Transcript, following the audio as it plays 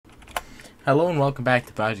Hello and welcome back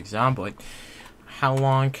to Project Zomboid. How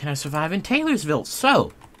long can I survive in Taylorsville?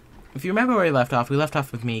 So, if you remember where we left off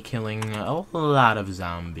with me killing a lot of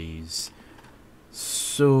zombies.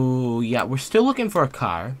 So, yeah, we're still looking for a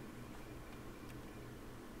car.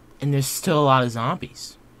 And there's still a lot of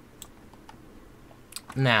zombies.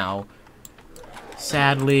 Now,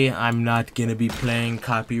 sadly, I'm not gonna be playing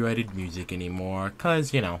copyrighted music anymore,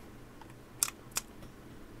 cause, you know,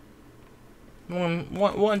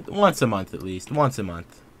 once a month at least. Once a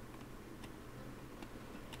month.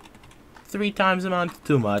 3 times a month,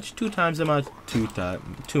 too much. 2 times a month,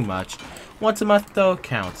 too much. Once a month, though,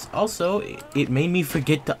 counts. Also, it made me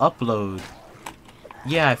forget to upload.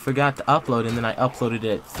 Yeah, I forgot to upload, and then I uploaded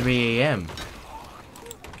it at 3 a.m.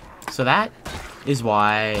 So that is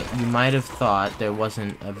why you might have thought there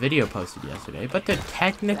wasn't a video posted yesterday. But there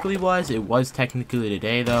technically was. It was technically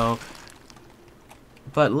today, though.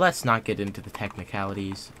 But let's not get into the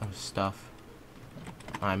technicalities of stuff.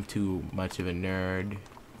 I'm too much of a nerd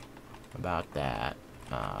about that.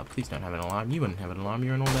 Please don't have an alarm. You wouldn't have an alarm.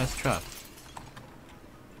 You're an old-ass truck.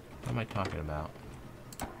 What am I talking about?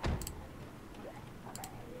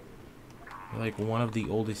 You're like one of the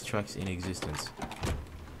oldest trucks in existence.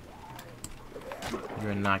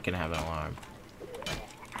 You're not gonna have an alarm.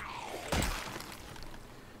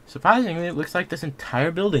 Surprisingly, it looks like this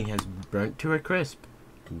entire building has burnt to a crisp.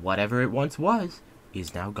 Whatever it once was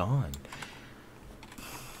is now gone.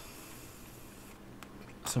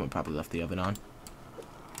 Someone probably left the oven on.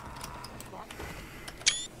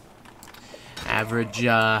 Average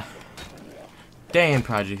day in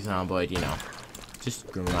Project Zomboid, you know. Just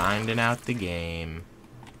grinding out the game.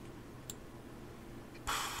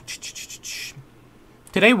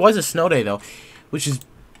 Today was a snow day, though, which is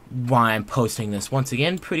why I'm posting this once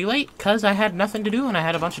again pretty late, because I had nothing to do and I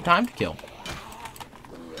had a bunch of time to kill.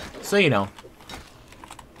 So, you know.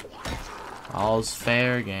 All's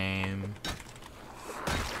fair game.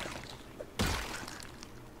 I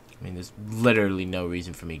mean, there's literally no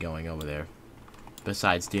reason for me going over there.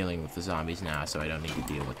 Besides dealing with the zombies now, so I don't need to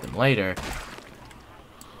deal with them later.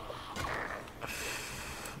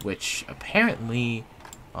 Which, apparently,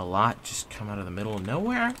 a lot just come out of the middle of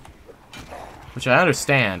nowhere. Which I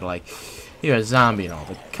understand, like, you're a zombie and all,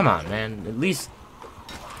 but come on, man. At least,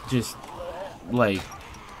 just, like,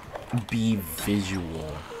 be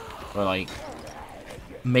visual. Or, like,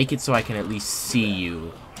 make it so I can at least see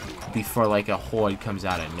you before, like, a horde comes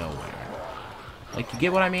out of nowhere. Like, you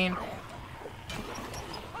get what I mean?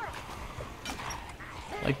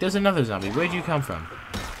 Like, there's another zombie. Where'd you come from?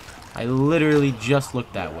 I literally just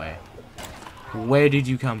looked that way. Where did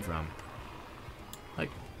you come from?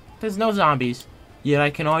 Like, there's no zombies. Yet I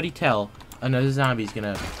can already tell another zombie's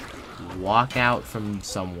gonna walk out from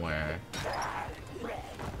somewhere.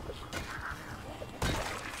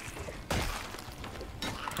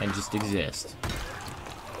 And just exist.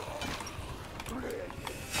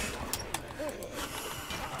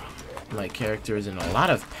 My character is in a lot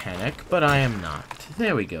of panic, but I am not.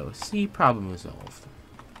 There we go. See, problem resolved.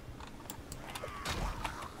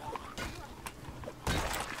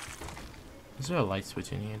 Is there a light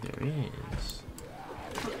switch in here? There is.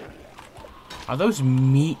 Are those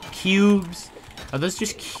meat cubes? Are those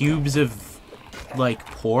just cubes of, like,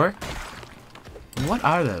 pork? What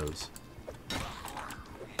are those?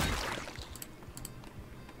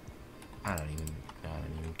 I don't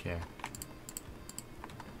even care.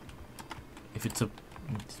 If it's a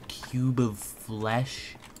cube of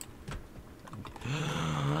flesh.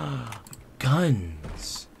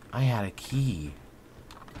 Guns. I had a key.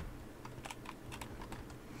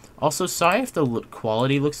 Also, sorry if the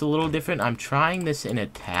quality looks a little different. I'm trying this in a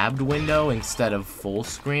tabbed window instead of full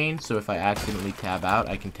screen, so if I accidentally tab out,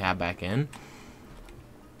 I can tab back in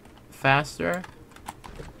faster.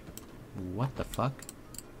 What the fuck?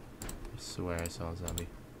 I swear I saw a zombie.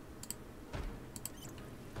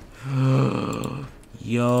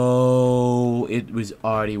 Yo, it was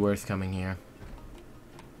already worth coming here.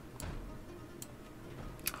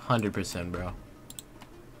 100%, bro.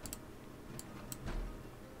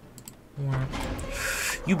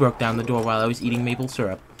 You broke down the door while I was eating maple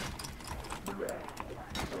syrup.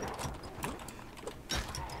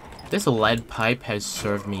 This lead pipe has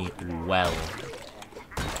served me well.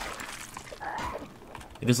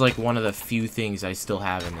 It is like one of the few things I still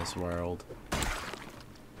have in this world.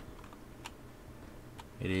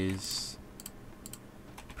 It is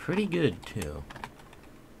pretty good, too.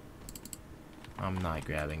 I'm not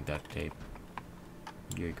grabbing duct tape.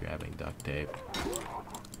 You're grabbing duct tape.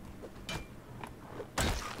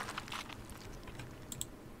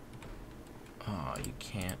 Oh, you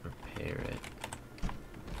can't repair it.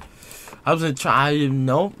 I wasn't trying.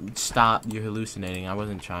 Nope. Stop. You're hallucinating. I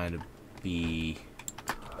wasn't trying to be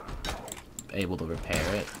able to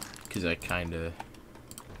repair it. Because I kind of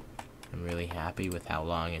am really happy with how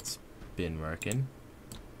long it's been working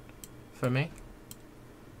for me.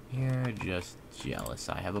 You're just jealous.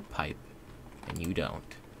 I have a pipe. And you don't.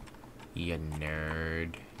 You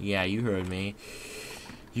nerd. Yeah, you heard me.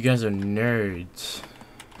 You guys are nerds.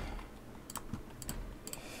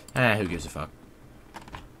 Ah, who gives a fuck?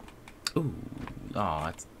 Ooh. Aw,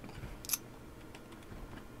 that's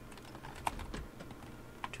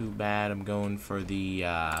too bad. I'm going for the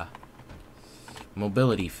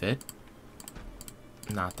mobility fit.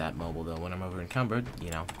 Not that mobile though. When I'm over encumbered,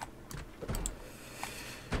 you know.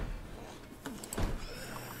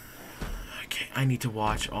 Okay, I need to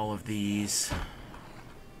watch all of these.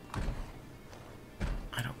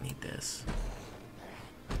 I don't need this.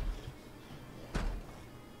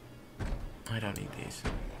 I don't need these.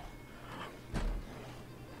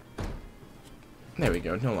 There we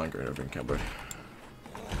go. No longer over encumbered.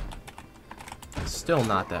 Still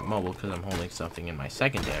not that mobile because I'm holding something in my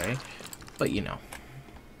secondary, but you know.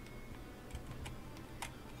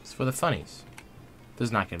 It's for the funnies.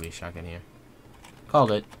 There's not going to be a shotgun here.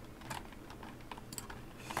 Called it.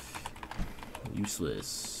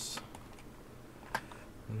 Useless.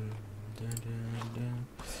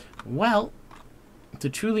 Well, to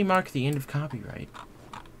truly mark the end of copyright,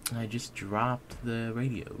 I just dropped the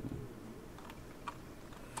radio.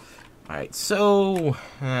 Alright, so...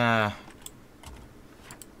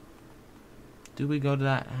 do we go to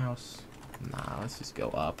that house? Nah, let's just go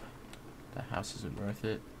up. That house isn't worth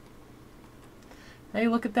it. Hey,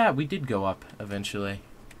 look at that. We did go up eventually.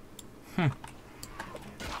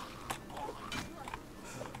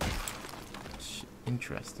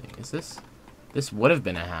 Interesting. Is this... This would have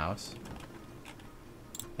been a house.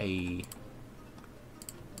 Hey.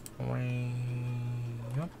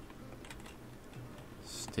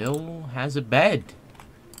 Still has a bed.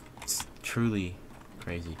 It's truly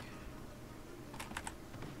crazy.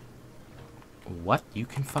 What? You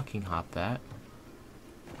can fucking hop that?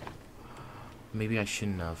 Maybe I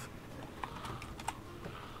shouldn't have.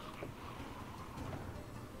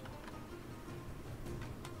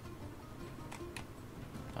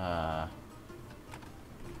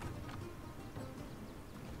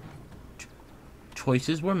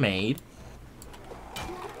 Choices were made.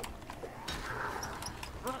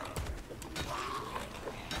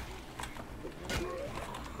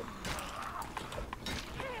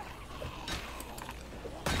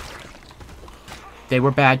 They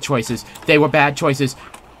were bad choices. They were bad choices.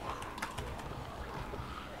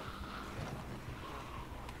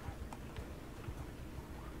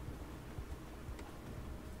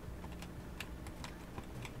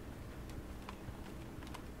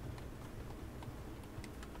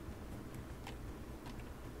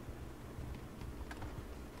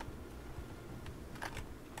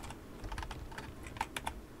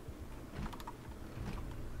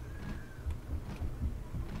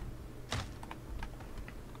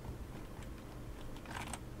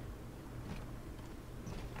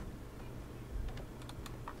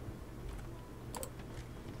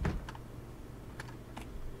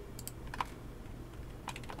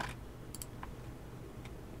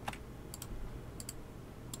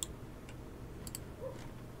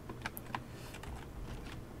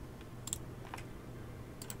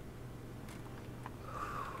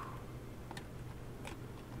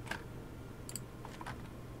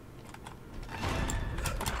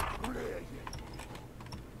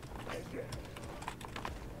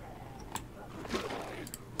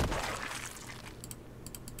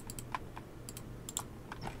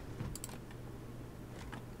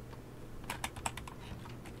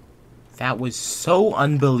 That was so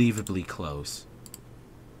unbelievably close.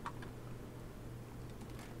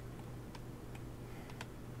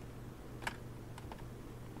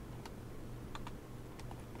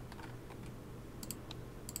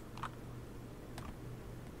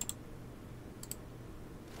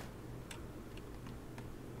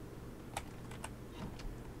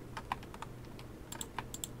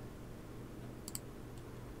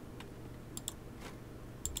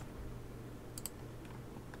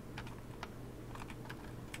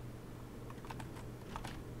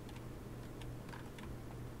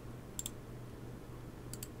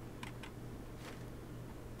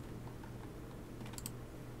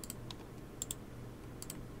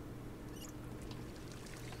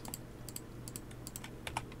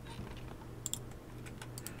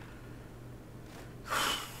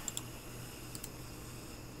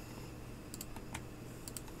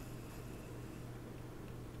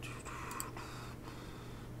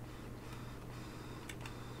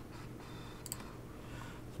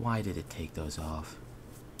 Why did it take those off?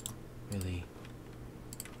 Really?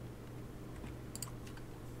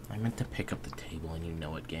 I meant to pick up the table and you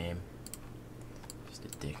know it, game. Just a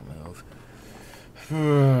dick move.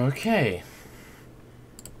 Okay.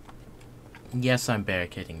 Yes, I'm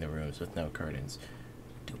barricading the rooms with no curtains.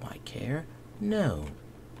 Do I care? No.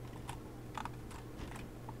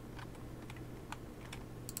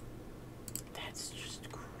 That's just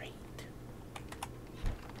great.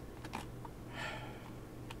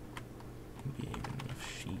 Maybe even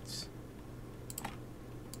enough sheets.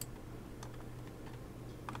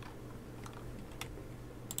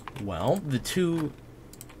 Well, the two...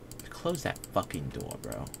 Close that fucking door,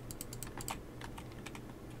 bro.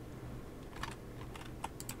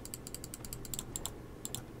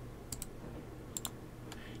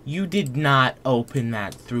 You did not open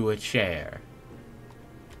that through a chair.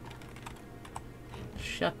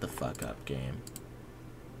 Shut the fuck up, game.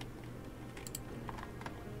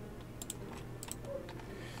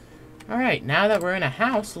 Alright, now that we're in a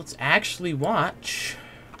house, let's actually watch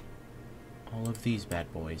all of these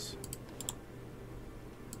bad boys.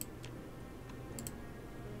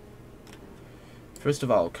 First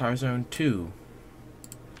of all, Car Zone 2.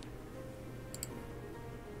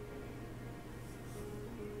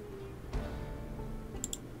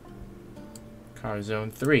 Car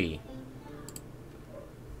Zone 3.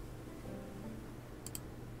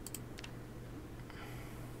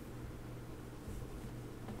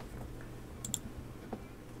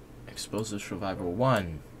 Explosive Survivor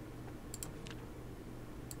 1.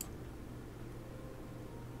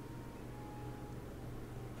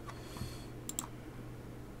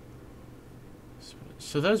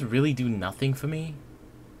 So those really do nothing for me?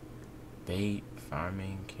 Bait,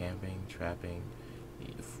 farming, camping, trapping.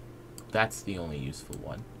 That's the only useful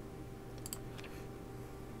one.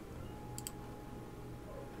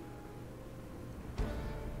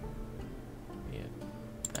 Yeah,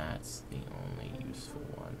 that's the only useful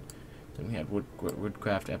one. Then we had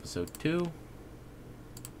Woodcraft Episode 2.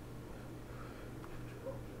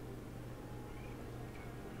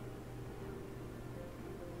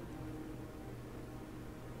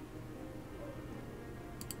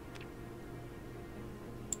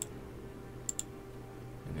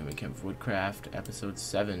 Of Woodcraft Episode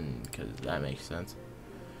 7, because that makes sense.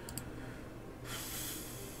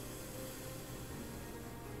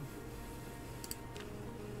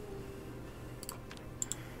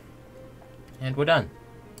 And we're done.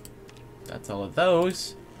 That's all of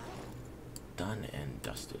those. Done and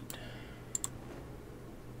dusted.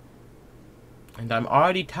 And I'm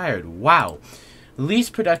already tired. Wow.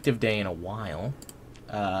 Least productive day in a while.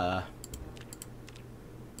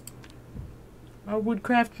 Our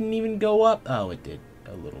woodcraft didn't even go up. Oh, it did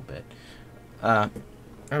a little bit. As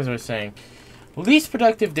I was saying, least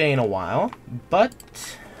productive day in a while, but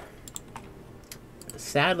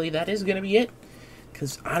sadly, that is going to be it.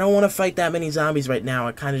 Because I don't want to fight that many zombies right now.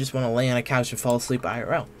 I kind of just want to lay on a couch and fall asleep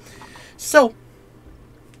IRL. So,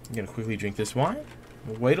 I'm going to quickly drink this wine,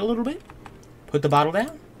 wait a little bit, put the bottle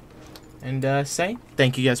down, and say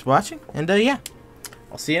thank you guys for watching. And yeah,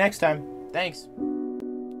 I'll see you next time. Thanks.